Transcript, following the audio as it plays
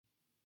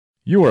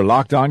You are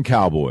Locked On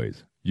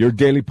Cowboys, your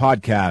daily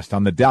podcast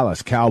on the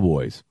Dallas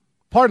Cowboys.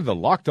 Part of the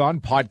Locked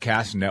On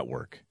Podcast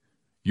Network,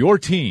 your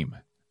team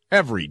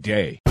every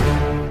day.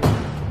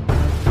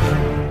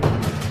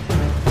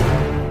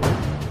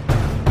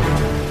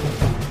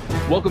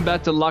 Welcome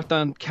back to Locked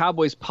On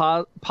Cowboys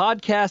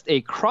podcast,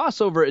 a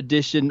crossover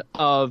edition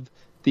of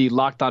the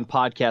Locked On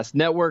Podcast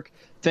Network.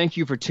 Thank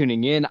you for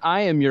tuning in.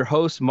 I am your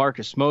host,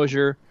 Marcus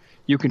Mosher.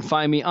 You can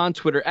find me on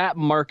Twitter at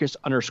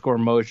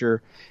Marcus_Mosher.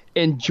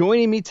 And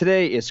joining me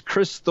today is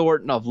Chris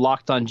Thornton of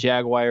Locked On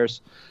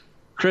Jaguars.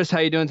 Chris, how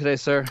you doing today,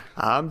 sir?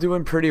 I'm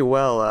doing pretty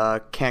well.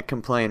 Can't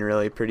complain,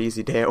 really. Pretty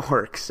easy day at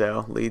work,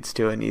 so leads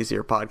to an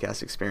easier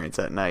podcast experience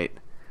at night.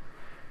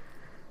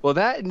 Well,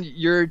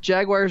 your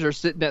Jaguars are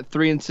sitting at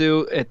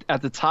 3-2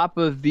 at the top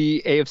of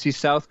the AFC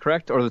South,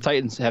 correct? Or the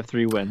Titans have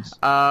 3 wins?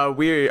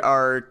 We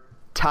are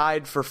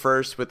tied for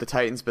first with the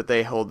Titans, but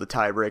they hold the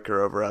tiebreaker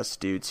over us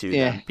due to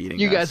them beating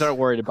us. You guys aren't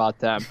worried about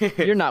them.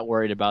 You're not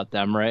worried about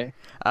them, right?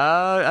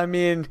 I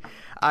mean,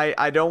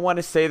 I don't want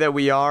to say that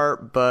we are,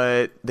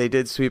 but they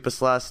did sweep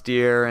us last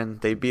year and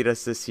they beat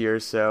us this year,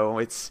 so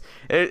it's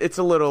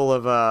a little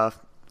of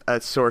a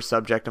sore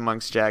subject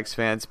amongst Jags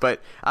fans, but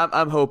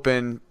I'm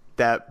hoping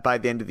that by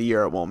the end of the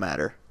year it won't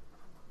matter.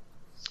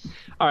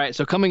 All right,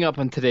 so coming up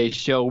on today's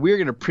show, we're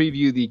going to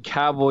preview the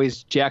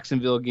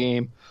Cowboys-Jacksonville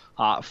game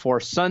for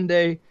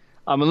Sunday.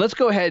 And let's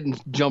go ahead and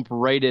jump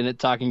right in at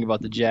talking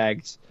about the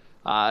Jags.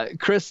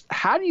 Chris,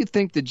 how do you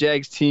think the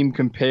Jags team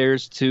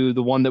compares to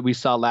the one that we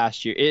saw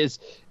last year? Is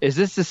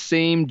this the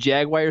same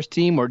Jaguars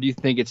team, or do you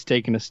think it's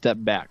taken a step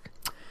back?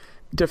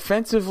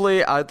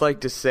 Defensively, I'd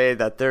like to say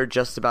that they're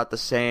just about the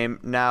same.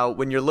 Now,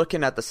 when you're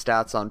looking at the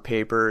stats on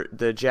paper,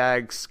 the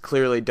Jags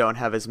clearly don't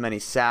have as many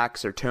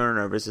sacks or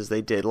turnovers as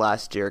they did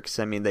last year, because,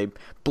 I mean, they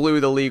blew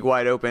the league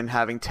wide open,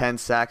 having 10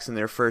 sacks in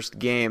their first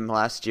game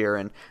last year,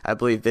 and I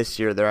believe this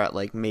year they're at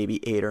like maybe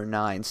 8 or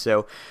 9.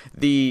 So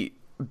the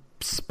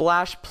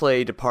splash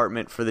play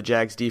department for the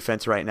Jags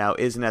defense right now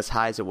isn't as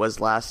high as it was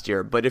last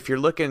year, but if you're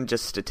looking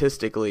just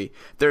statistically,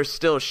 they're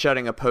still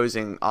shutting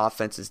opposing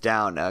offenses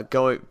down.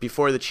 Going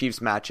before the Chiefs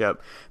matchup,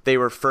 they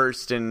were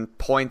first in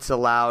points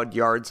allowed,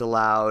 yards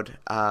allowed,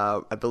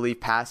 I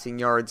believe passing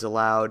yards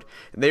allowed.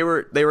 They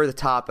were the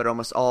top at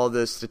almost all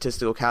the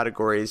statistical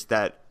categories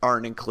that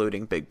aren't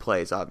including big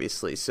plays,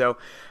 obviously. So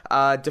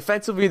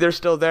defensively, they're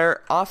still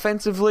there.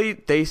 Offensively,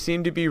 they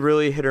seem to be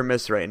really hit or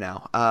miss right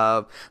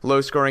now.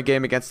 Low-scoring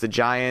game against the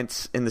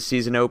Giants in the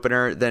season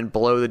opener, then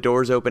blow the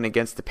doors open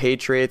against the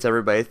Patriots.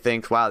 Everybody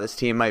thinks, wow, this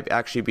team might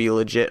actually be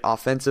legit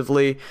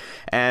offensively.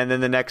 And then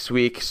the next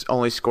week,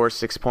 only score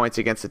 6 points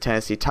against the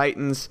Tennessee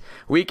Titans.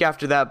 Week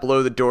after that,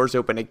 blow the doors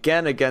open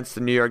again against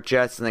the New York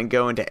Jets, and then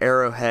go into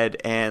Arrowhead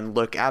and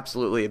look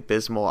absolutely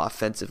abysmal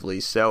offensively.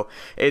 So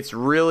it's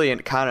really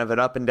kind of an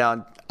up and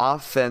down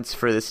offense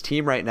for this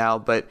team right now,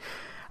 but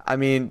I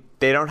mean,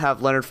 they don't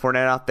have Leonard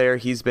Fournette out there.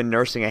 He's been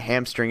nursing a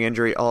hamstring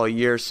injury all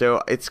year,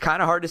 so it's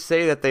kind of hard to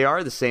say that they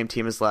are the same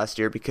team as last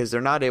year because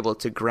they're not able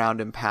to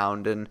ground and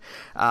pound and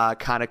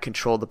kind of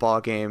control the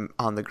ball game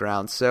on the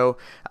ground. So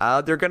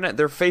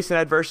they're facing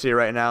adversity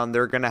right now, and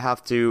they're gonna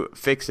have to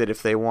fix it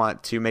if they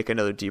want to make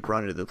another deep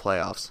run into the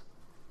playoffs.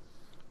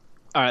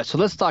 All right, so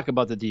let's talk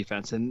about the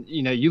defense. And,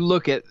 you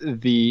look at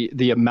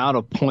the amount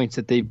of points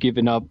that they've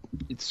given up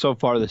so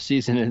far this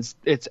season, and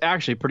it's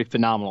actually pretty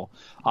phenomenal.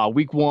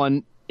 Week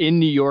 1 in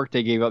New York,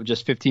 they gave up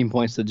just 15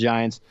 points to the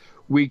Giants.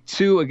 Week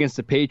 2 against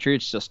the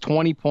Patriots, just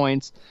 20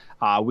 points.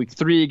 Week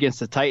 3 against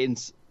the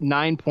Titans,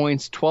 9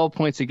 points, 12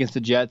 points against the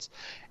Jets.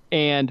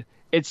 And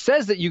it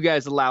says that you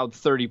guys allowed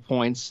 30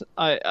 points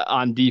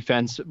on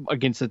defense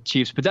against the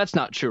Chiefs, but that's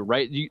not true,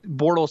 right?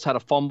 Bortles had a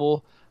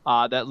fumble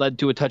that led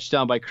to a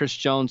touchdown by Chris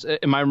Jones.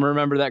 Am I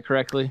remember that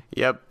correctly?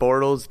 Yep,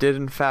 Bortles did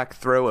in fact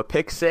throw a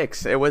pick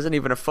six. It wasn't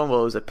even a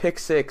fumble; it was a pick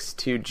six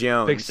to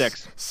Jones. Pick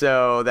six.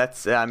 So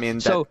that's, I mean,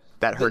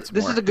 that hurts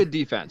more. This is a good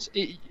defense.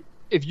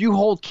 If you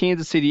hold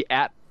Kansas City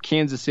at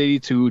Kansas City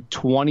to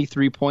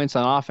 23 points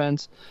on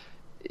offense,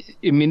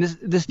 I mean,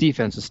 this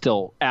defense is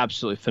still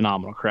absolutely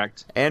phenomenal,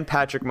 correct? And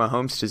Patrick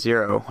Mahomes to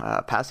 0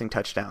 passing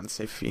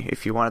touchdowns, if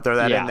you want to throw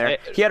that in there.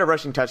 He had a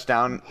rushing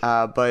touchdown,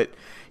 but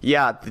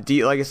yeah,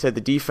 like I said,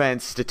 the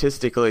defense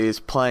statistically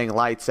is playing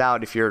lights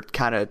out if you're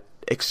kind of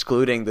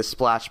excluding the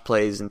splash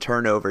plays and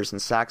turnovers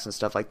and sacks and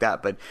stuff like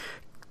that. But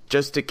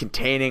just to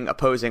containing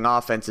opposing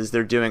offenses,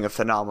 they're doing a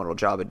phenomenal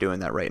job at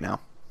doing that right now.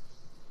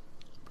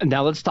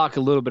 Now let's talk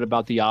a little bit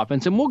about the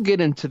offense, and we'll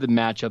get into the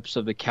matchups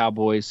of the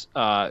Cowboys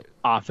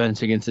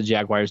offense against the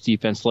Jaguars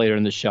defense later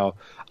in the show.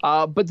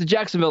 But the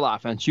Jacksonville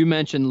offense, you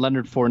mentioned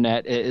Leonard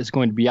Fournette is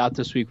going to be out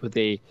this week with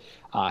a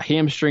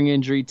hamstring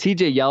injury.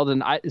 TJ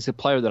Yeldon is a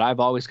player that I've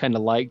always kind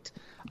of liked.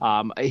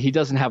 He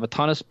doesn't have a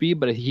ton of speed,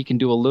 but he can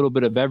do a little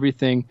bit of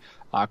everything.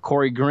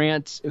 Corey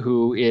Grant,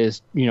 who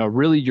is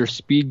really your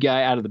speed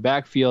guy out of the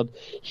backfield,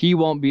 he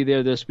won't be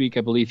there this week.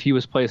 I believe he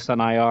was placed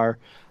on IR.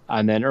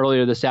 And then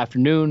earlier this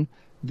afternoon,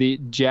 the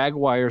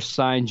Jaguars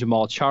signed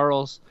Jamal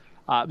Charles.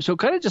 So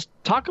kind of just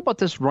talk about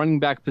this running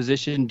back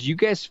position. Do you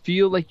guys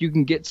feel like you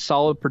can get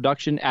solid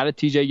production out of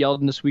TJ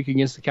Yeldon this week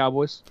against the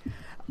Cowboys?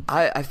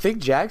 I think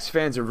Jags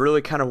fans are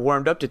really kind of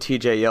warmed up to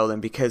TJ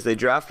Yeldon because they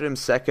drafted him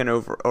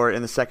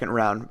in the second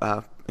round,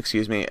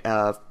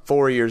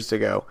 4 years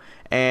ago.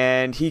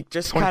 And he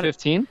just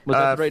 2015? Was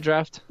that the right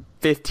draft?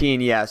 15,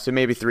 yeah, so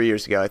maybe 3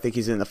 years ago. I think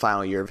he's in the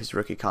final year of his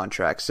rookie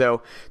contract.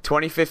 So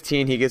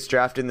 2015, he gets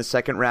drafted in the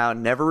second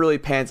round. Never really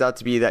pans out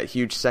to be that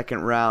huge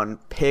second round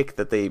pick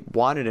that they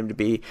wanted him to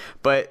be.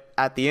 But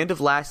at the end of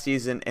last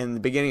season and the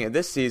beginning of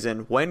this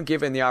season, when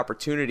given the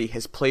opportunity,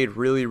 has played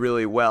really,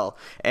 really well.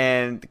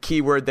 And the key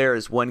word there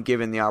is when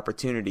given the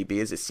opportunity,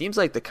 because it seems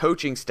like the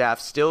coaching staff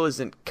still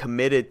isn't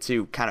committed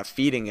to kind of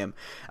feeding him.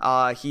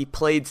 He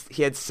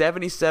had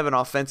 77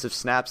 offensive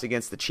snaps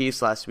against the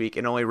Chiefs last week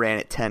and only ran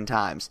it 10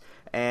 times.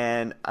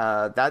 And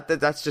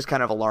that's just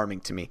kind of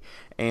alarming to me.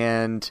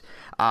 And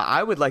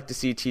I would like to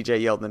see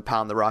TJ Yeldon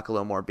pound the rock a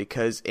little more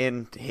because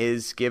in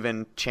his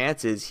given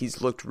chances,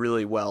 he's looked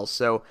really well.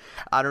 So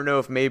I don't know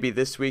if maybe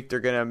this week they're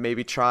going to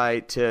maybe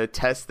try to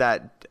test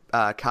that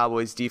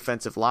Cowboys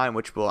defensive line,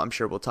 which I'm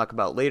sure we'll talk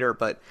about later.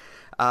 But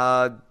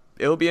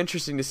it'll be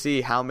interesting to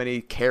see how many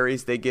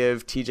carries they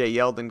give TJ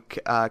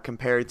Yeldon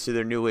compared to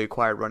their newly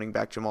acquired running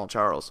back Jamal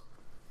Charles.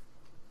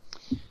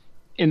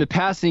 In the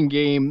passing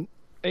game,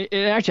 and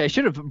actually, I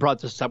should have brought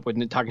this up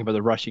when talking about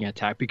the rushing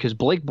attack because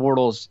Blake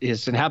Bortles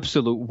is an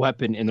absolute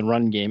weapon in the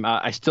run game.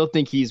 I still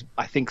think he's,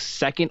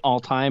 second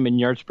all-time in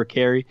yards per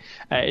carry.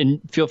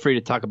 And feel free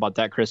to talk about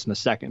that, Chris, in a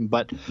second.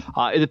 But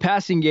in the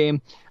passing game,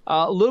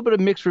 a little bit of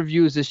mixed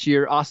reviews this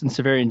year. Austin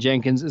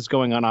Seferian-Jenkins is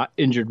going on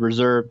injured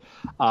reserve.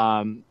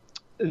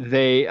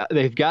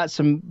 They've got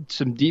some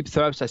deep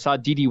threats. I saw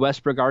D.D.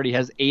 Westbrook already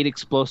has 8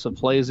 explosive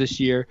plays this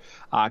year.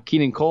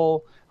 Keenan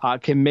Cole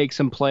can make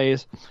some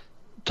plays.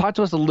 Talk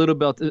to us a little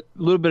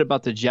bit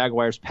about the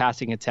Jaguars'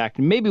 passing attack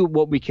and maybe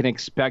what we can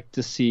expect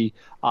to see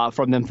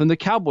from them from the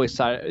Cowboys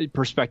side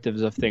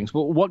perspectives of things.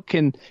 What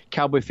can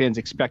Cowboy fans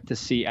expect to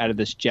see out of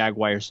this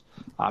Jaguars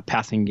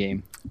passing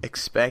game?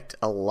 Expect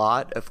a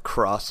lot of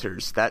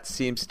crossers. That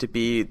seems to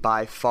be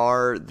by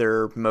far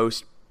their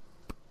most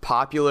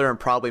popular and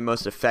probably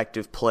most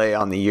effective play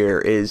on the year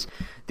is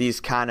these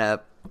kind of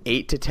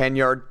 8 to 10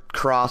 yard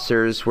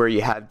crossers where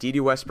you have D.D.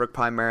 Westbrook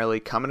primarily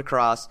coming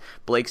across,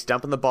 Blake's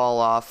dumping the ball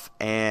off,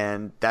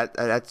 and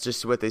that's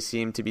just what they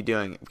seem to be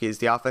doing because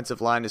the offensive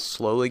line is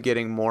slowly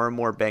getting more and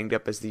more banged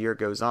up as the year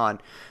goes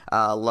on,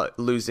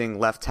 losing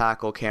left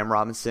tackle Cam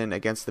Robinson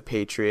against the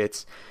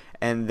Patriots,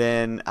 and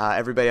then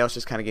everybody else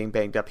just kind of getting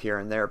banged up here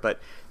and there.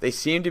 But they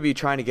seem to be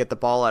trying to get the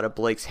ball out of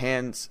Blake's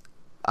hands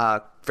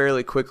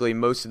fairly quickly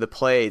most of the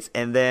plays,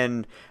 and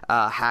then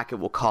Hackett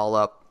will call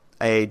up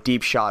a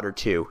deep shot or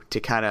two to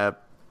kind of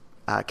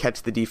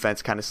catch the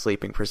defense kind of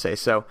sleeping per se.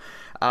 So,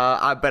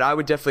 but I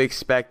would definitely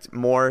expect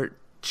more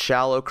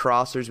shallow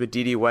crossers with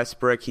D.D.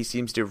 Westbrook. He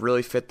seems to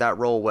really fit that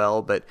role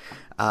well, but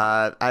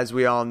as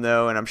we all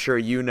know, and I'm sure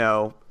you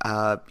know,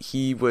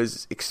 he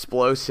was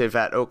explosive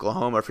at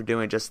Oklahoma for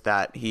doing just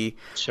that. You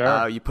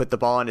put the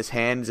ball in his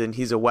hands, and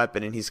he's a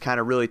weapon, and he's kind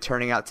of really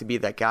turning out to be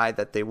that guy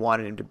that they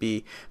wanted him to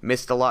be.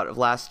 Missed a lot of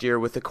last year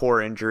with the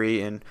core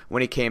injury, and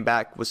when he came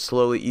back, was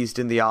slowly eased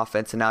in the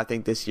offense, and now I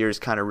think this year is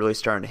kind of really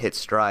starting to hit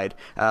stride.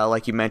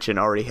 Like you mentioned,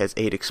 already has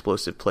 8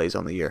 explosive plays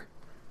on the year.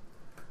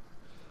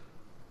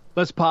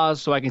 Let's pause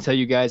so I can tell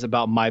you guys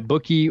about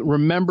MyBookie.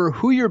 Remember,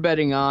 who you're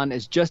betting on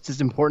is just as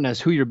important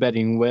as who you're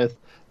betting with.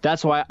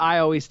 That's why I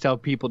always tell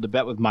people to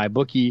bet with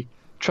MyBookie.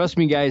 Trust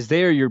me, guys,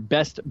 they are your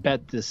best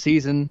bet this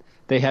season.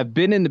 They have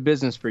been in the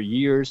business for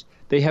years.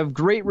 They have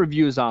great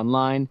reviews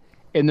online,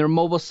 and their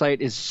mobile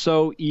site is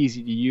so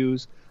easy to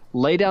use.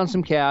 Lay down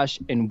some cash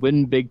and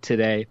win big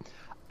today.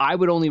 I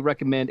would only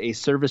recommend a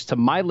service to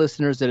my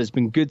listeners that has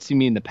been good to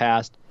me in the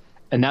past,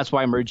 and that's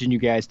why I'm urging you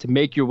guys to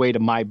make your way to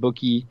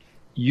MyBookie.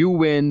 You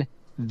win,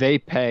 they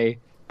pay.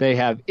 They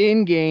have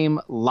in-game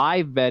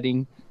live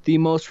betting, the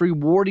most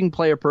rewarding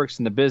player perks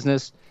in the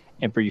business.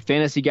 And for you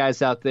fantasy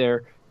guys out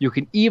there, you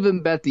can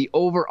even bet the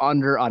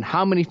over-under on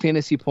how many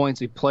fantasy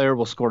points a player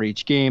will score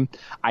each game.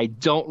 I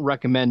don't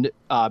recommend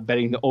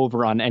betting the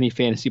over on any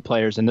fantasy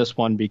players in this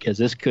one because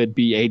this could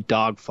be a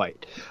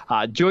dogfight.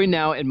 Join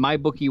now, and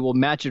MyBookie will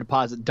match your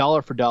deposit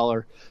dollar for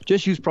dollar.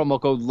 Just use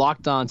promo code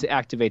LOCKEDON to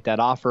activate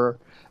that offer.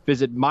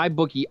 Visit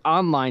MyBookie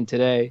online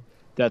today.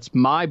 That's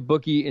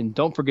MyBookie, and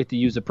don't forget to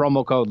use the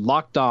promo code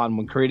LOCKEDON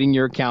when creating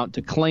your account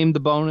to claim the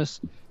bonus.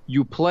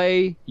 You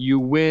play, you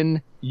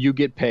win, you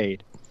get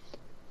paid.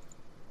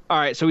 All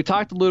right, so we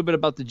talked a little bit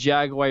about the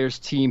Jaguars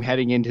team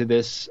heading into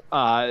this.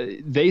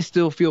 They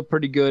still feel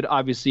pretty good,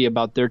 obviously,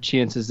 about their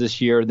chances this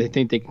year. They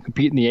think they can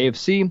compete in the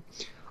AFC.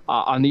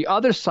 On the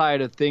other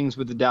side of things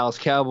with the Dallas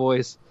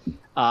Cowboys,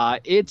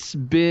 it's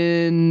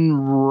been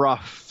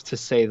rough, to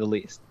say the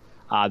least.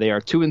 They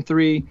are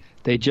 2-3.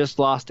 They just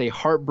lost a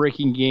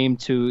heartbreaking game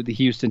to the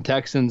Houston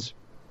Texans.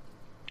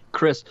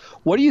 Chris,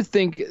 what do you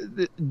think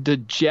the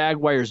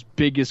Jaguars'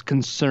 biggest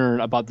concern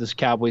about this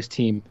Cowboys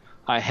team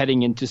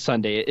heading into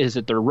Sunday? Is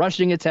it their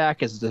rushing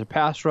attack? Is it their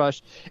pass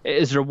rush?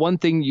 Is there one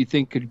thing you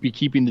think could be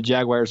keeping the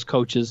Jaguars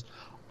coaches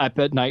up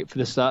at night for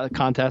this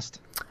contest?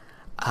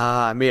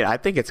 I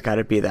think it's got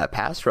to be that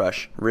pass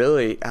rush,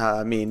 really.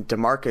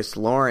 DeMarcus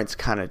Lawrence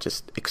kind of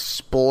just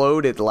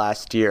exploded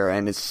last year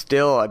and is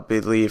still, I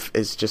believe,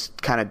 is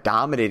just kind of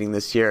dominating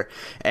this year.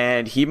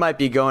 And he might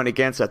be going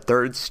against a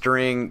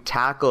third-string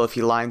tackle if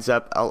he lines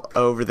up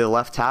over the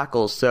left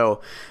tackle.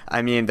 So,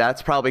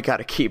 that's probably got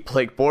to keep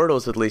Blake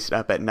Bortles at least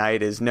up at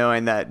night, is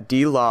knowing that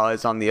D-Law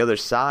is on the other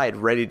side,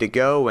 ready to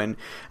go, and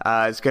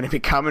is going to be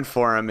coming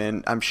for him.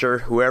 And I'm sure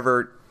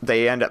whoever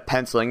they end up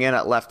penciling in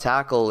at left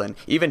tackle, and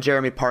even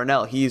Jeremy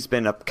Parnell, he's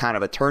been a kind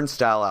of a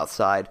turnstile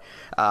outside.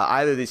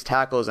 Either of these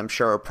tackles, I'm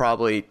sure, are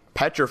probably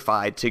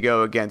petrified to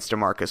go against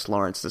DeMarcus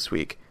Lawrence this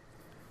week.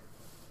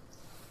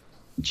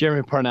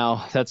 Jeremy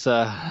Parnell, that's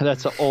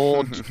an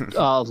old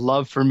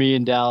love for me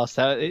in Dallas.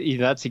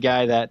 That's a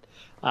guy that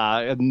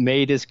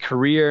made his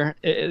career,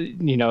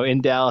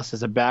 in Dallas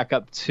as a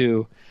backup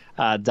to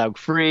Doug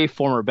Free,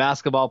 former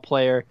basketball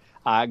player.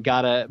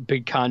 Got a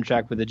big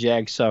contract with the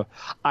Jags, so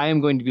I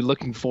am going to be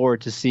looking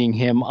forward to seeing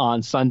him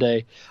on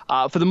Sunday.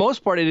 For the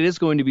most part, it is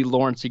going to be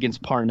Lawrence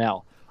against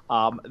Parnell.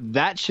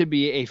 That should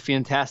be a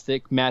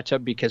fantastic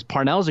matchup because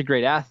Parnell's a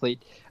great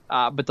athlete,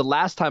 but the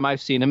last time I've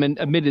seen him, and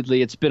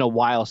admittedly it's been a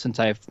while since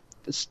I've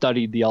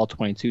studied the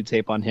All-22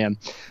 tape on him,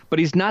 but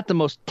he's not the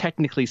most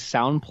technically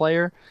sound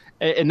player,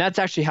 and that's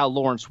actually how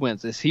Lawrence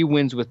wins, is he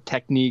wins with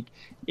technique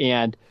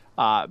and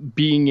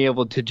being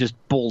able to just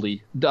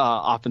bully the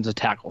offensive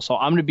tackle. So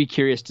I'm going to be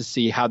curious to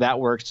see how that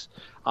works.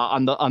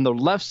 On the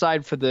left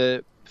side for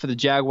the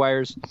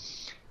Jaguars,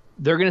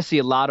 they're going to see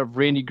a lot of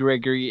Randy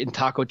Gregory and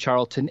Taco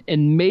Charlton,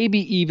 and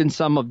maybe even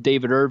some of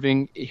David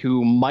Irving,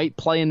 who might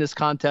play in this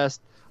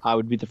contest.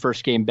 Would be the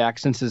first game back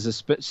since his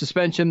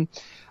suspension.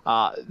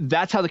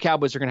 That's how the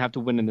Cowboys are going to have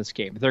to win in this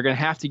game. They're going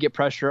to have to get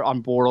pressure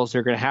on Bortles.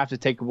 They're going to have to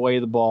take away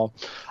the ball.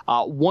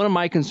 One of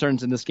my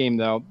concerns in this game,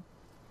 though,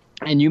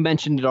 and you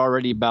mentioned it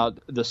already about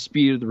the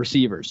speed of the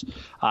receivers.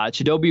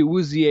 Chidobe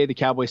Awuzie, the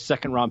Cowboys'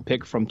 second-round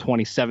pick from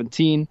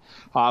 2017,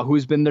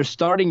 who's been their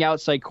starting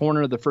outside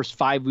corner the first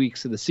 5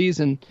 weeks of the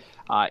season,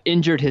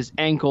 injured his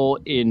ankle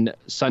in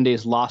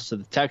Sunday's loss to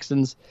the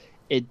Texans.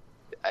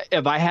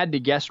 If I had to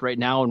guess right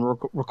now, and we're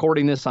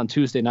recording this on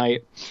Tuesday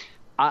night,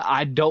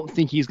 I don't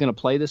think he's going to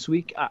play this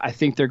week. I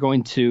think they're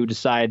going to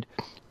decide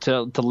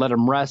to let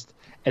him rest,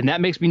 and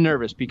that makes me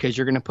nervous because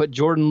you're going to put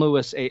Jordan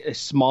Lewis, a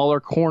smaller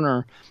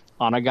corner,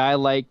 on a guy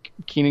like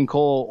Keenan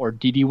Cole or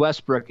D.D.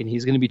 Westbrook, and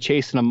he's going to be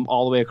chasing him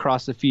all the way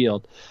across the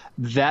field.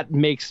 That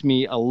makes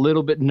me a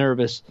little bit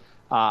nervous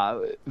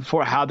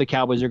for how the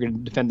Cowboys are going to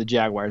defend the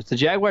Jaguars. The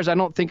Jaguars, I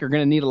don't think, are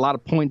going to need a lot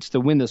of points to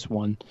win this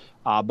one,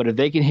 but if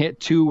they can hit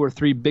 2 or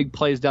 3 big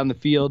plays down the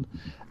field,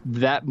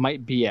 that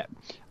might be it.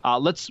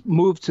 Let's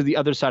move to the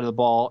other side of the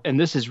ball, and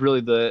this is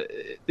really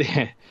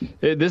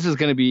this is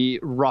going to be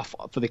rough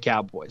for the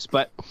Cowboys.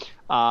 But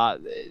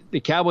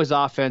the Cowboys'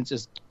 offense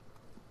is,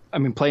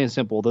 plain and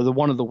simple, they're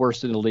one of the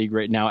worst in the league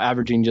right now,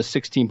 averaging just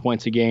 16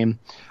 points a game.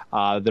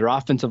 Their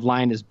offensive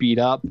line is beat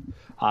up.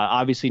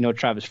 Obviously, no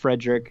Travis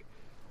Frederick.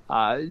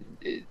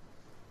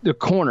 The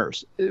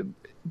corners,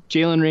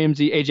 Jalen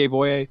Ramsey, AJ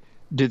Boye,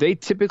 do they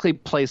typically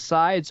play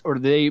sides, or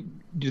do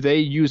they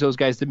use those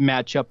guys to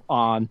match up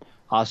on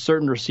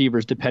certain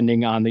receivers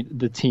depending on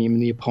the team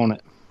and the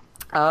opponent?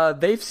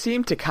 They've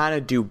seemed to kind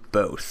of do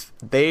both.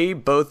 They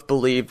both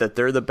believe that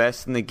they're the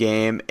best in the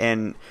game,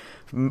 and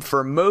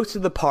for most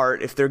of the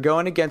part, if they're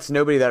going against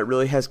nobody that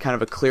really has kind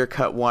of a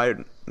clear-cut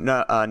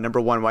number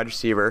one wide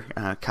receiver,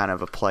 kind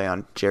of a play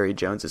on Jerry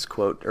Jones's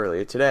quote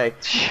earlier today,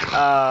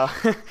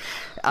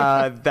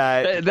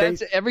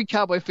 every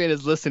Cowboy fan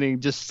is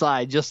listening just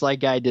sighed, just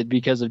like I did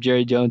because of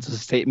Jerry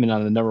Jones's statement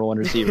on the number one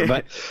receiver.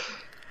 But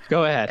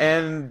go ahead.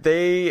 And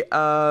they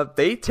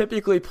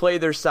typically play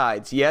their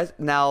sides. Yes,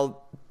 now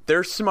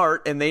they're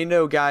smart, and they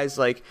know guys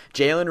like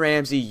Jalen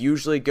Ramsey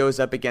usually goes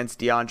up against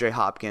DeAndre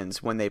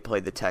Hopkins when they play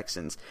the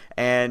Texans,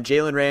 and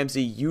Jalen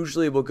Ramsey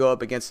usually will go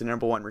up against the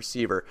number one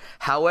receiver.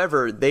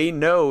 However, they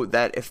know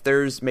that if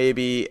there's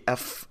maybe a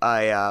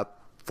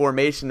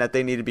formation that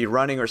they need to be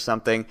running or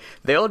something,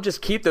 they'll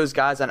just keep those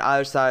guys on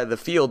either side of the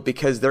field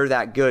because they're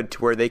that good to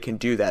where they can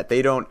do that.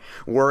 They don't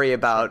worry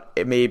about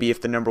maybe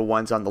if the number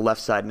one's on the left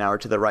side now or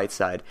to the right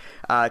side.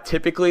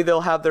 Typically,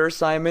 they'll have their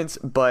assignments,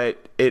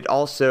 but it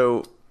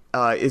also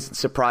isn't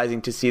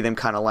surprising to see them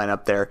kind of line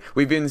up there.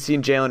 We've even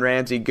seen Jalen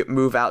Ramsey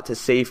move out to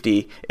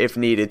safety if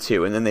needed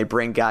to, and then they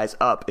bring guys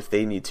up if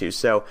they need to.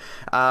 So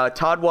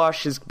Todd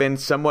Wash has been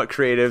somewhat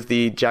creative,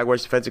 the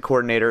Jaguars defensive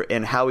coordinator,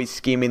 in how he's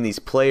scheming these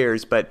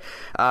players. But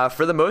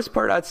for the most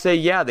part, I'd say,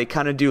 yeah, they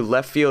kind of do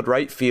left field,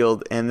 right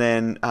field, and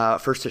then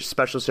for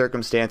special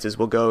circumstances,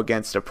 will go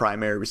against a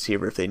primary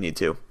receiver if they need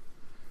to.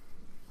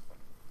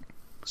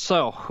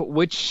 So,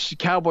 which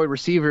Cowboy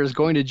receiver is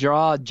going to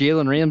draw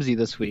Jalen Ramsey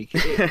this week?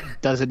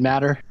 Does it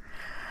matter?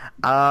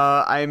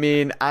 I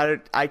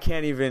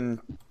can't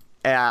even.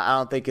 I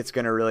don't think it's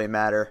going to really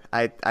matter.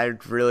 I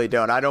really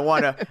don't. I don't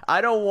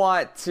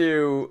want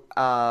to.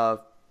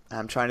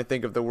 I'm trying to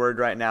think of the word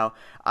right now.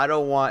 I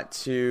don't want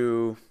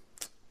to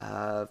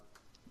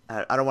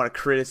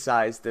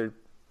criticize the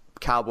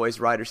Cowboys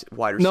wide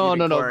receiving No.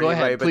 core Go anyway,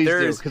 ahead, but please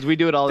do, because we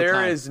do it all the time.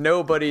 There is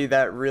nobody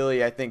that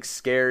really, I think,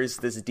 scares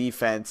this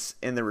defense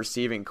in the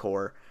receiving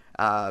core.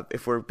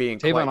 If we're being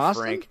Tavon quite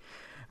Austin? frank,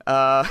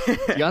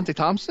 Deontay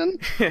Thompson.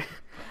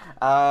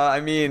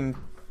 I mean,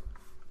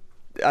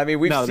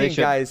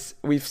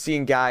 we've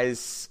seen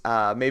guys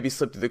maybe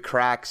slip through the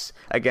cracks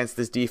against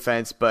this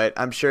defense, but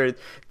I'm sure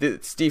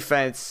this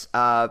defense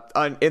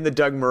in the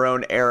Doug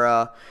Marrone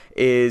era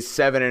is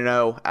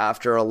 7-0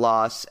 after a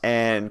loss,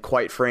 and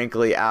quite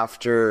frankly,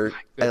 after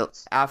a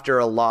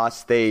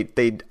loss, they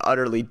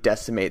utterly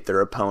decimate their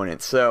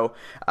opponent. So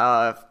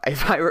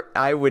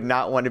I would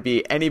not want to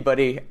be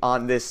anybody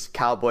on this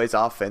Cowboys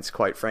offense,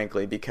 quite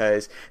frankly,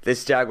 because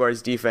this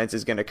Jaguars defense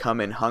is going to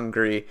come in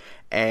hungry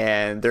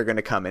and they're going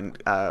to come in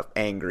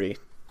angry.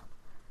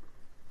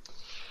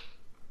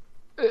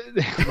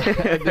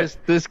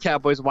 This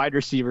Cowboys wide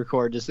receiver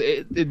core just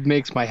it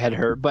makes my head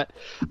hurt. But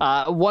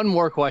one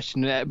more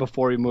question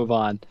before we move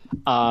on.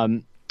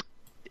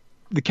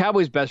 The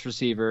Cowboys' best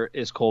receiver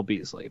is Cole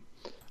Beasley.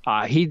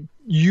 He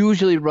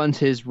usually runs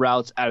his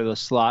routes out of the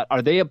slot.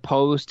 Are they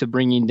opposed to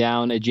bringing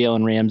down a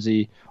Jalen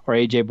Ramsey or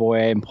AJ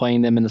Bouye and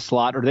playing them in the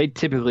slot, or do they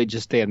typically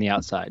just stay on the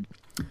outside?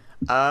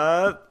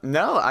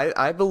 No,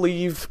 I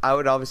believe I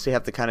would obviously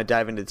have to kind of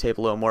dive into the tape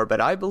a little more, but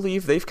I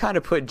believe they've kind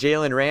of put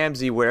Jalen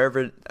Ramsey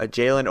wherever,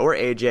 Jalen or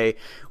AJ,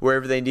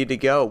 wherever they need to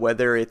go,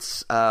 whether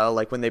it's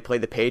like when they play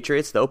the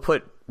Patriots, they'll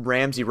put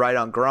Ramsey right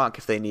on Gronk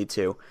if they need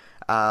to.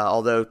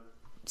 Although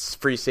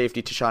free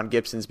safety Tashaun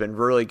Gibson's been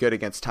really good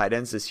against tight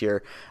ends this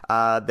year.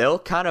 They'll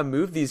kind of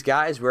move these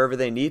guys wherever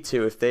they need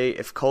to.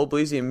 If Cole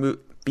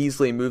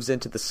Beasley moves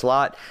into the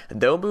slot,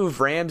 they'll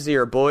move Ramsey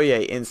or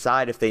Bouye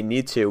inside if they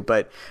need to.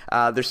 But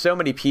there's so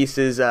many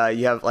pieces.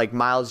 You have like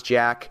Miles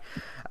Jack,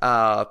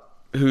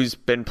 who's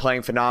been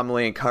playing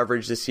phenomenally in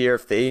coverage this year.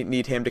 If they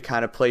need him to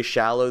kind of play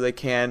shallow, they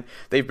can.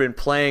 They've been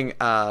playing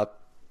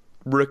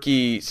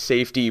rookie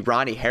safety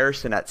Ronnie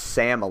Harrison at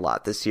Sam a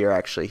lot this year,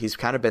 actually. He's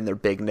kind of been their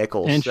big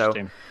nickel.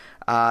 Interesting.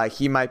 So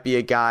he might be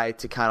a guy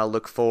to kind of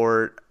look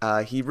for.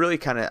 He really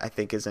kind of, I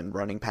think, is in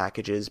running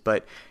packages,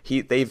 but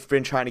they've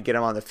been trying to get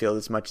him on the field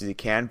as much as he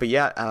can. But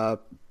yeah,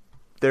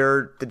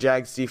 the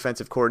Jags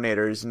defensive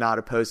coordinator is not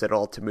opposed at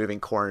all to moving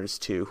corners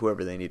to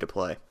whoever they need to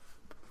play.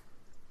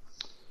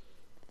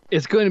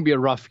 It's going to be a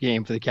rough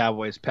game for the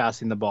Cowboys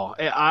passing the ball.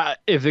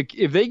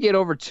 If they get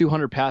over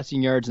 200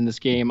 passing yards in this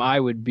game, I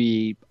would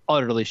be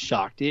utterly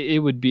shocked. It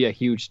would be a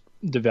huge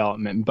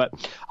development.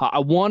 But I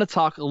want to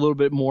talk a little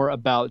bit more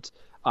about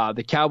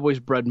the Cowboys'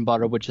 bread and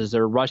butter, which is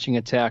their rushing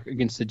attack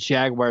against the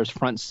Jaguars'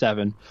 front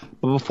seven.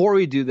 But before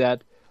we do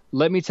that,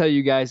 let me tell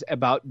you guys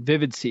about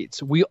Vivid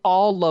Seats. We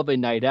all love a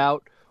night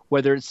out,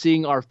 whether it's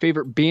seeing our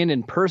favorite band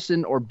in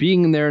person or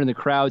being there in the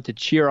crowd to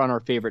cheer on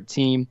our favorite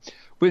team.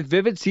 With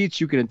Vivid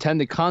Seats, you can attend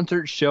the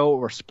concert, show,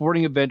 or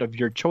sporting event of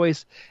your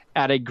choice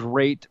at a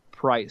great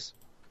price.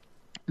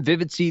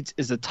 Vivid Seats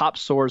is the top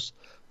source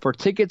for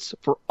tickets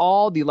for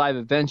all the live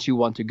events you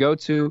want to go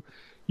to.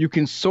 You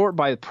can sort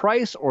by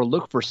price or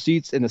look for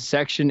seats in the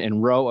section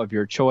and row of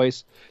your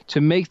choice.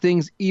 To make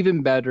things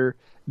even better,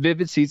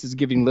 Vivid Seats is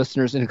giving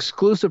listeners an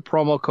exclusive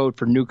promo code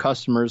for new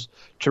customers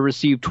to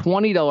receive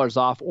 $20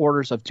 off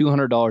orders of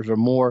 $200 or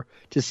more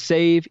to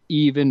save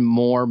even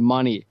more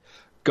money.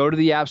 Go to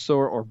the App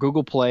Store or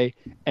Google Play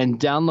and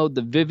download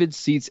the Vivid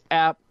Seats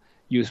app.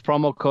 Use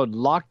promo code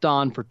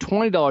LOCKEDON for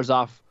 $20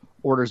 off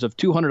orders of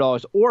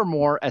 $200 or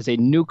more as a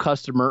new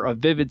customer of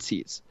Vivid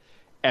Seats.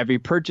 Every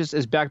purchase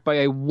is backed by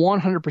a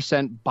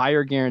 100%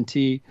 buyer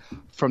guarantee.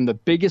 From the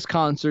biggest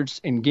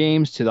concerts and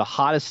games to the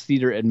hottest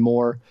theater and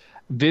more,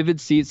 Vivid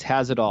Seats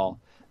has it all.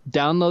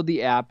 Download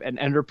the app and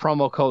enter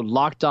promo code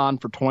LOCKEDON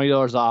for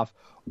 $20 off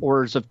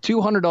orders of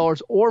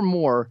 $200 or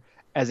more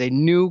as a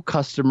new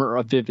customer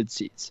of Vivid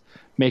Seats.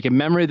 Make a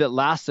memory that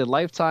lasts a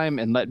lifetime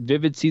and let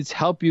Vivid Seats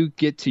help you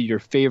get to your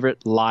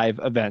favorite live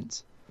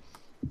events.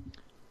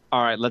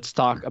 All right, let's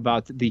talk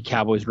about the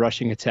Cowboys'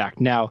 rushing attack.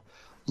 Now,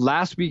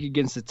 last week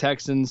against the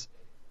Texans,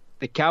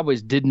 the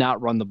Cowboys did not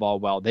run the ball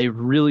well. They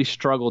really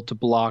struggled to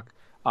block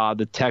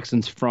the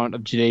Texans' front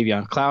of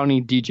Jadeveon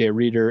Clowney, DJ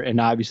Reader, and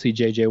obviously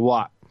J.J.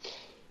 Watt.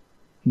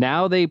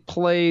 Now they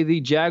play the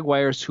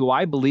Jaguars, who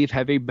I believe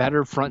have a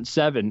better front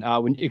seven,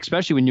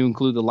 especially when you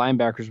include the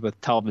linebackers with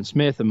Telvin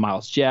Smith and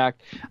Miles Jack,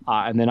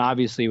 and then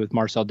obviously with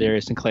Marcel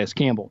Darius and Calais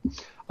Campbell.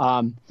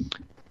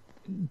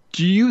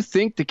 Do you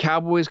think the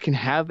Cowboys can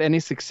have any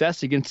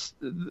success against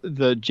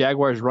the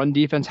Jaguars' run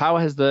defense? How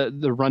has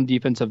the run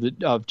defense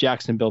of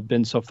Jacksonville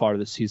been so far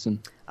this season?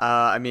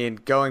 I mean,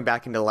 going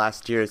back into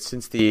last year, ever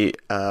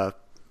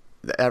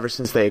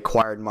since they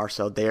acquired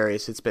Marcel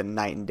Darius, it's been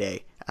night and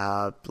day.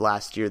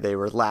 Last year they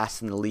were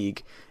last in the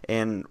league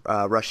in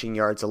rushing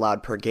yards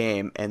allowed per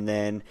game, and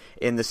then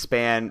in the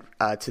span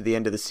to the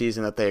end of the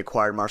season that they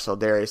acquired Marcel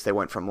Darius, they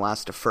went from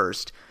last to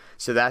first.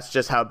 So that's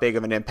just how big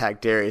of an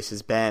impact Darius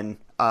has been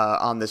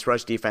on this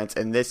rush defense,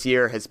 and this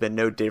year has been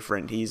no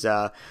different. He's,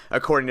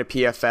 according to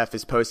PFF,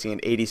 is posting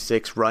an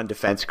 86 run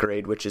defense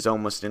grade, which is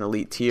almost an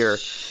elite tier,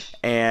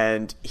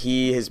 and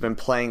he has been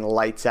playing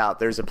lights out.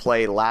 There's a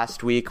play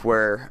last week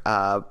where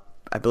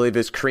I believe it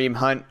was Kareem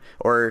Hunt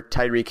or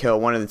Tyreek Hill,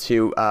 one of the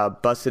two,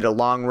 busted a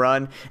long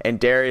run, and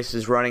Darius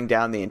is running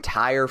down the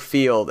entire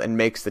field and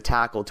makes the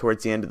tackle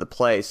towards the end of the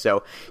play.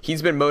 So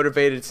he's been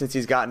motivated since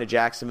he's gotten to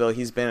Jacksonville.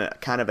 He's been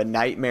kind of a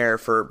nightmare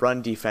for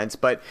run defense.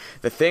 But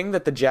the thing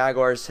that the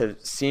Jaguars have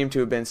seemed to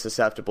have been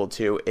susceptible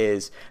to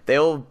is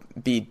they'll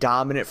be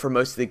dominant for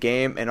most of the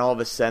game, and all of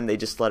a sudden they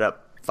just let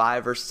up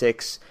 5 or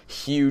 6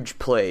 huge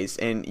plays,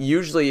 and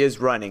usually is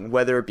running,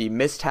 whether it be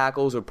missed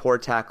tackles or poor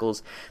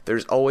tackles.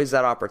 There's always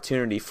that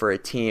opportunity for a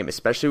team,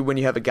 especially when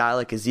you have a guy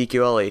like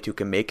Ezekiel Elliott who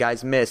can make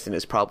guys miss and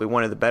is probably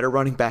one of the better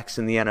running backs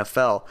in the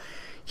NFL.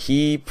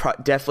 He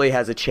definitely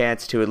has a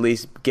chance to at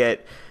least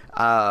get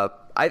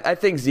I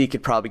think Zeke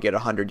could probably get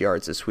 100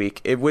 yards this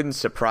week. It wouldn't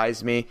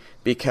surprise me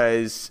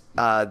because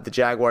the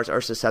Jaguars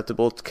are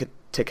susceptible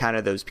to kind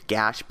of those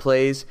gash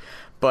plays.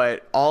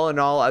 But all in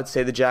all, I'd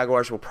say the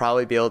Jaguars will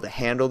probably be able to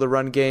handle the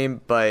run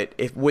game, but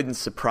it wouldn't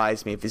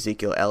surprise me if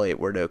Ezekiel Elliott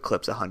were to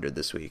eclipse 100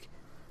 this week.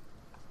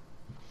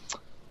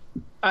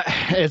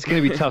 It's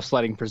going to be tough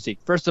sledding for Zeke.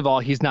 First of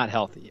all, he's not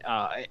healthy.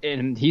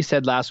 And he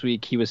said last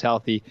week he was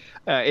healthy.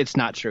 It's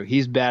not true.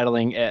 He's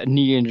battling a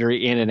knee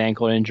injury and an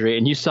ankle injury,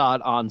 and you saw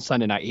it on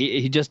Sunday night.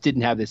 He just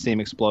didn't have the same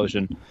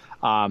explosion.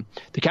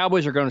 The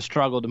Cowboys are going to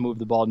struggle to move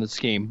the ball in this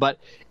game, but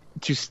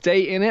to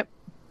stay in it,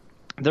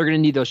 they're going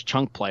to need those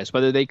chunk plays,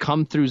 whether they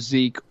come through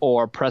Zeke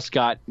or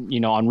Prescott,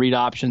 on read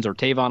options, or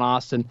Tavon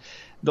Austin.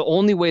 The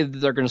only way that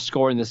they're going to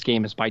score in this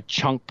game is by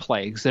chunk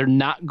plays. They're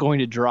not going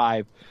to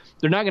drive.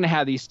 They're not going to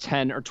have these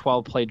 10 or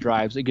 12 play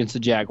drives against the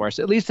Jaguars,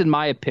 at least in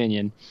my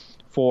opinion,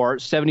 for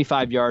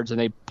 75 yards and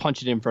they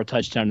punch it in for a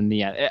touchdown in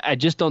the end. I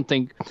just don't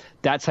think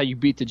that's how you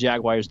beat the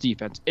Jaguars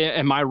defense.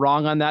 Am I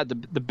wrong on that? The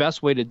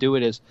best way to do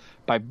it is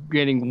by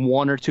getting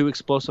 1 or 2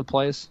 explosive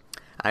plays.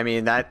 I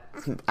mean, that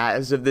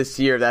as of this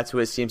year, that's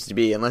what it seems to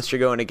be. Unless you're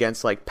going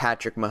against like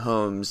Patrick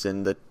Mahomes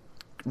and the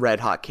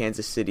red-hot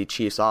Kansas City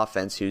Chiefs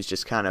offense, who's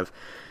just kind of,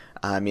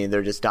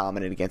 they're just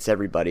dominant against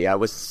everybody. I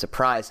was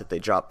surprised that they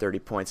dropped 30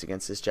 points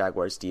against this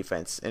Jaguars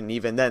defense, and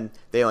even then,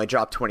 they only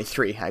dropped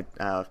 23.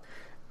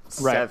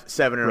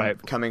 Seven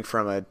coming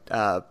from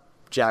a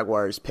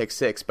Jaguars pick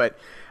 6. But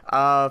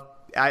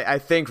I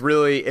think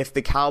really, if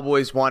the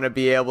Cowboys want to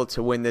be able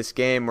to win this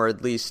game, or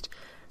at least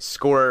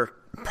score,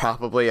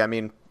 probably,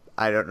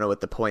 I don't know what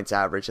the points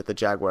average that the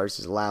Jaguars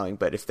is allowing,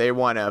 but if they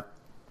want to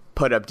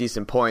put up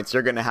decent points,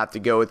 they're going to have to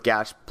go with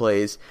gash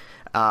plays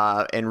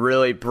and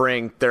really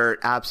bring their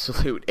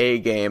absolute A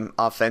game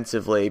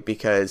offensively,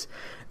 because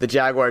the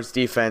Jaguars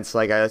defense,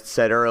 like I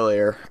said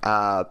earlier,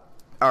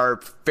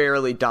 are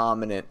fairly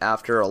dominant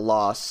after a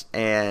loss,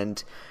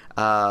 and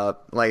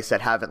like I said,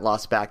 haven't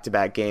lost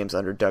back-to-back games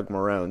under Doug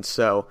Marrone.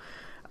 So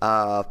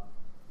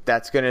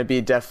that's going to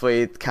be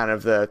definitely kind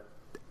of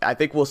I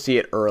think we'll see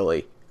it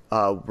early.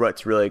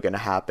 What's really going to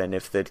happen.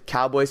 If the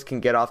Cowboys can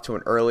get off to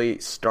an early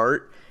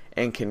start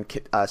and can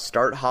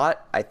start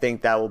hot, I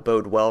think that will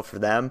bode well for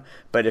them.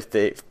 But if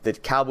the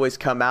Cowboys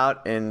come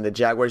out and the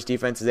Jaguars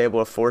defense is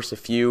able to force a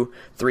few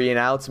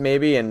 3-and-outs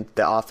maybe, and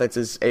the offense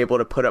is able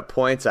to put up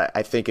points,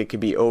 I think it could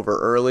be over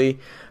early.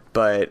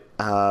 But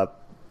I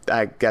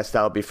guess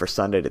that'll be for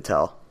Sunday to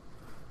tell.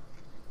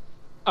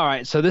 All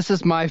right, so this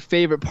is my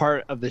favorite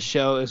part of the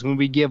show, is when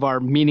we give our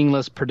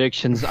meaningless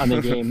predictions on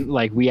the game,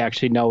 like we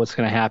actually know what's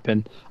going to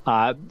happen.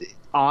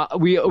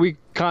 We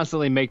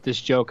constantly make this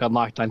joke on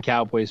Locked On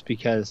Cowboys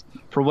because,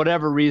 for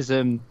whatever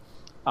reason,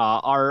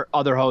 our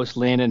other host,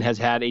 Landon, has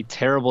had a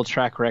terrible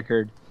track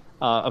record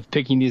of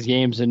picking these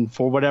games, and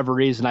for whatever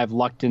reason, I've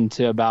lucked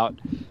into about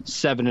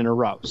 7 in a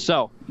row.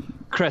 So,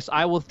 Chris,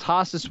 I will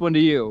toss this one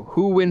to you.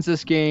 Who wins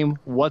this game?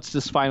 What's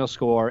this final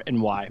score,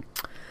 and why?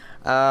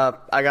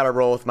 I got to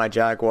roll with my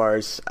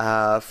Jaguars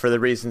for the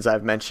reasons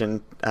I've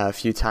mentioned a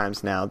few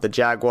times now. The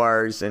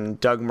Jaguars and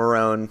Doug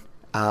Marrone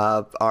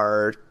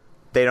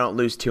they don't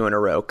lose 2 in a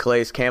row.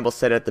 Calais Campbell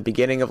said at the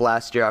beginning of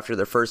last year after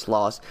their first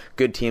loss,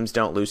 good teams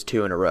don't lose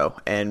 2 in a row.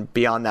 And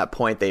beyond that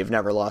point, they've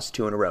never lost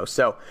 2 in a row.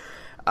 So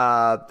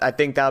I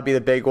think that'll be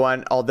the big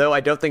one. Although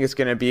I don't think it's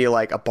going to be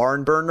like a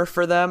barn burner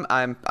for them.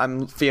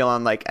 I'm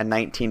feeling like a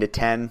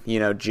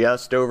 19-10,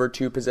 just over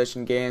 2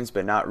 possession games,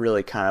 but not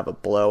really kind of a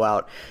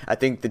blowout. I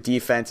think the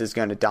defense is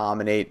going to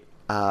dominate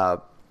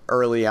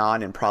early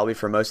on and probably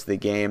for most of the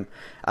game.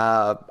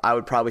 I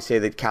would probably say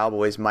that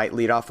Cowboys might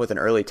lead off with an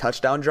early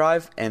touchdown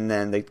drive, and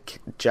then the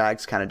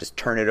Jags kind of just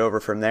turn it over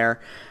from there.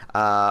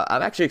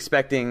 I'm actually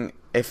expecting,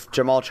 if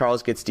Jamal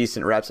Charles gets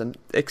decent reps, I'm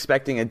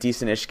expecting a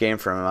decent-ish game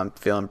from him. I'm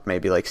feeling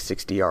maybe like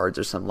 60 yards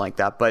or something like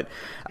that. But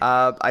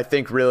I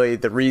think really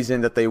the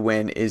reason that they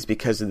win is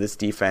because of this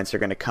defense. They're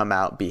going to come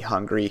out, be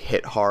hungry,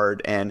 hit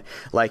hard. And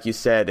like you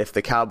said, if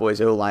the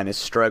Cowboys O-line is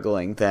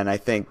struggling, then I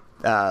think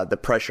the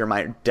pressure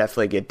might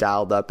definitely get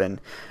dialed up, and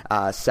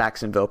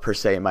Saxonville, per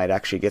se, might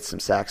actually get some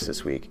sacks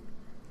this week.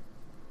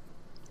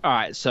 All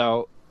right,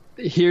 so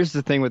here's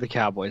the thing with the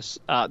Cowboys.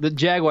 The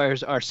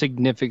Jaguars are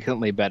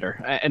significantly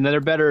better, and they're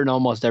better in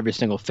almost every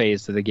single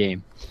phase of the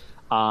game.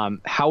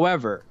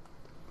 However,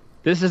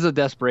 this is a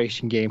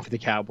desperation game for the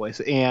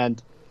Cowboys,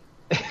 and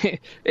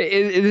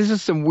this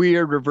is some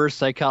weird reverse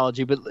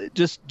psychology, but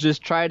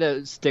just try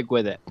to stick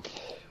with it.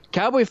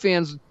 Cowboy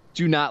fans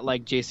do not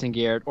like Jason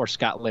Garrett or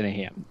Scott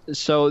Linehan,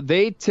 so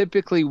they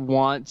typically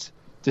want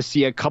to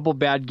see a couple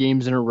bad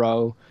games in a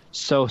row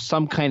so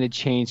some kind of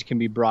change can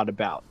be brought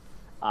about.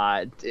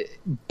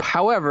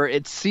 However,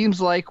 it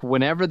seems like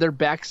whenever their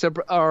backs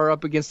are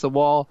up against the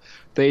wall,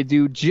 they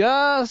do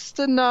just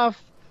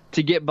enough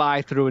to get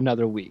by through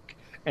another week.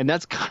 And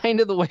that's kind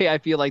of the way I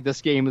feel like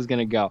this game is going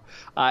to go.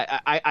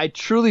 I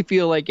truly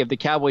feel like if the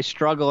Cowboys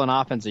struggle in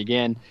offense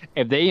again,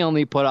 if they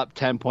only put up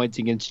 10 points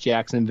against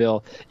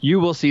Jacksonville, you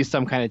will see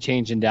some kind of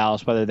change in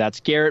Dallas, whether that's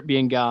Garrett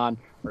being gone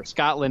or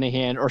Scott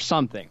Linehan or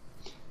something.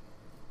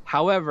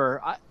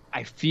 However,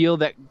 I feel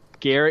that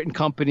Garrett and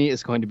company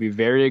is going to be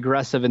very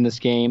aggressive in this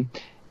game,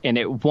 and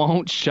it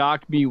won't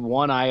shock me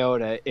one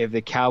iota if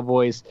the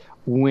Cowboys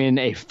win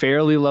a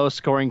fairly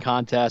low-scoring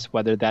contest,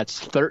 whether that's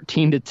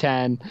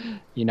 13-10,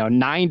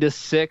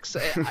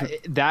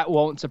 9-6. That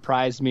won't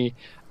surprise me.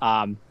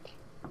 I'm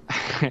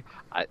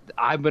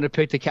going to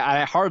pick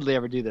I hardly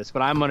ever do this,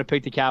 but I'm going to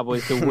pick the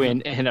Cowboys to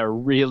win in a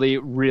really,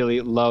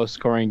 really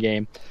low-scoring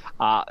game.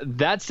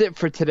 That's it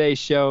for today's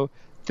show.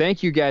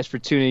 Thank you guys for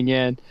tuning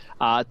in.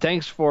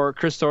 Thanks for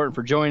Chris Thornton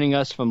for joining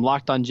us from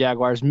Locked On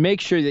Jaguars. Make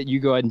sure that you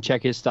go ahead and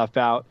check his stuff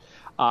out.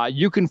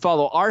 You can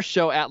follow our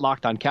show at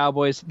Locked On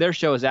Cowboys. Their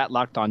show is at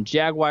Locked On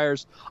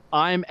Jaguars.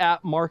 I'm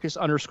at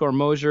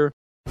Marcus_Mosher.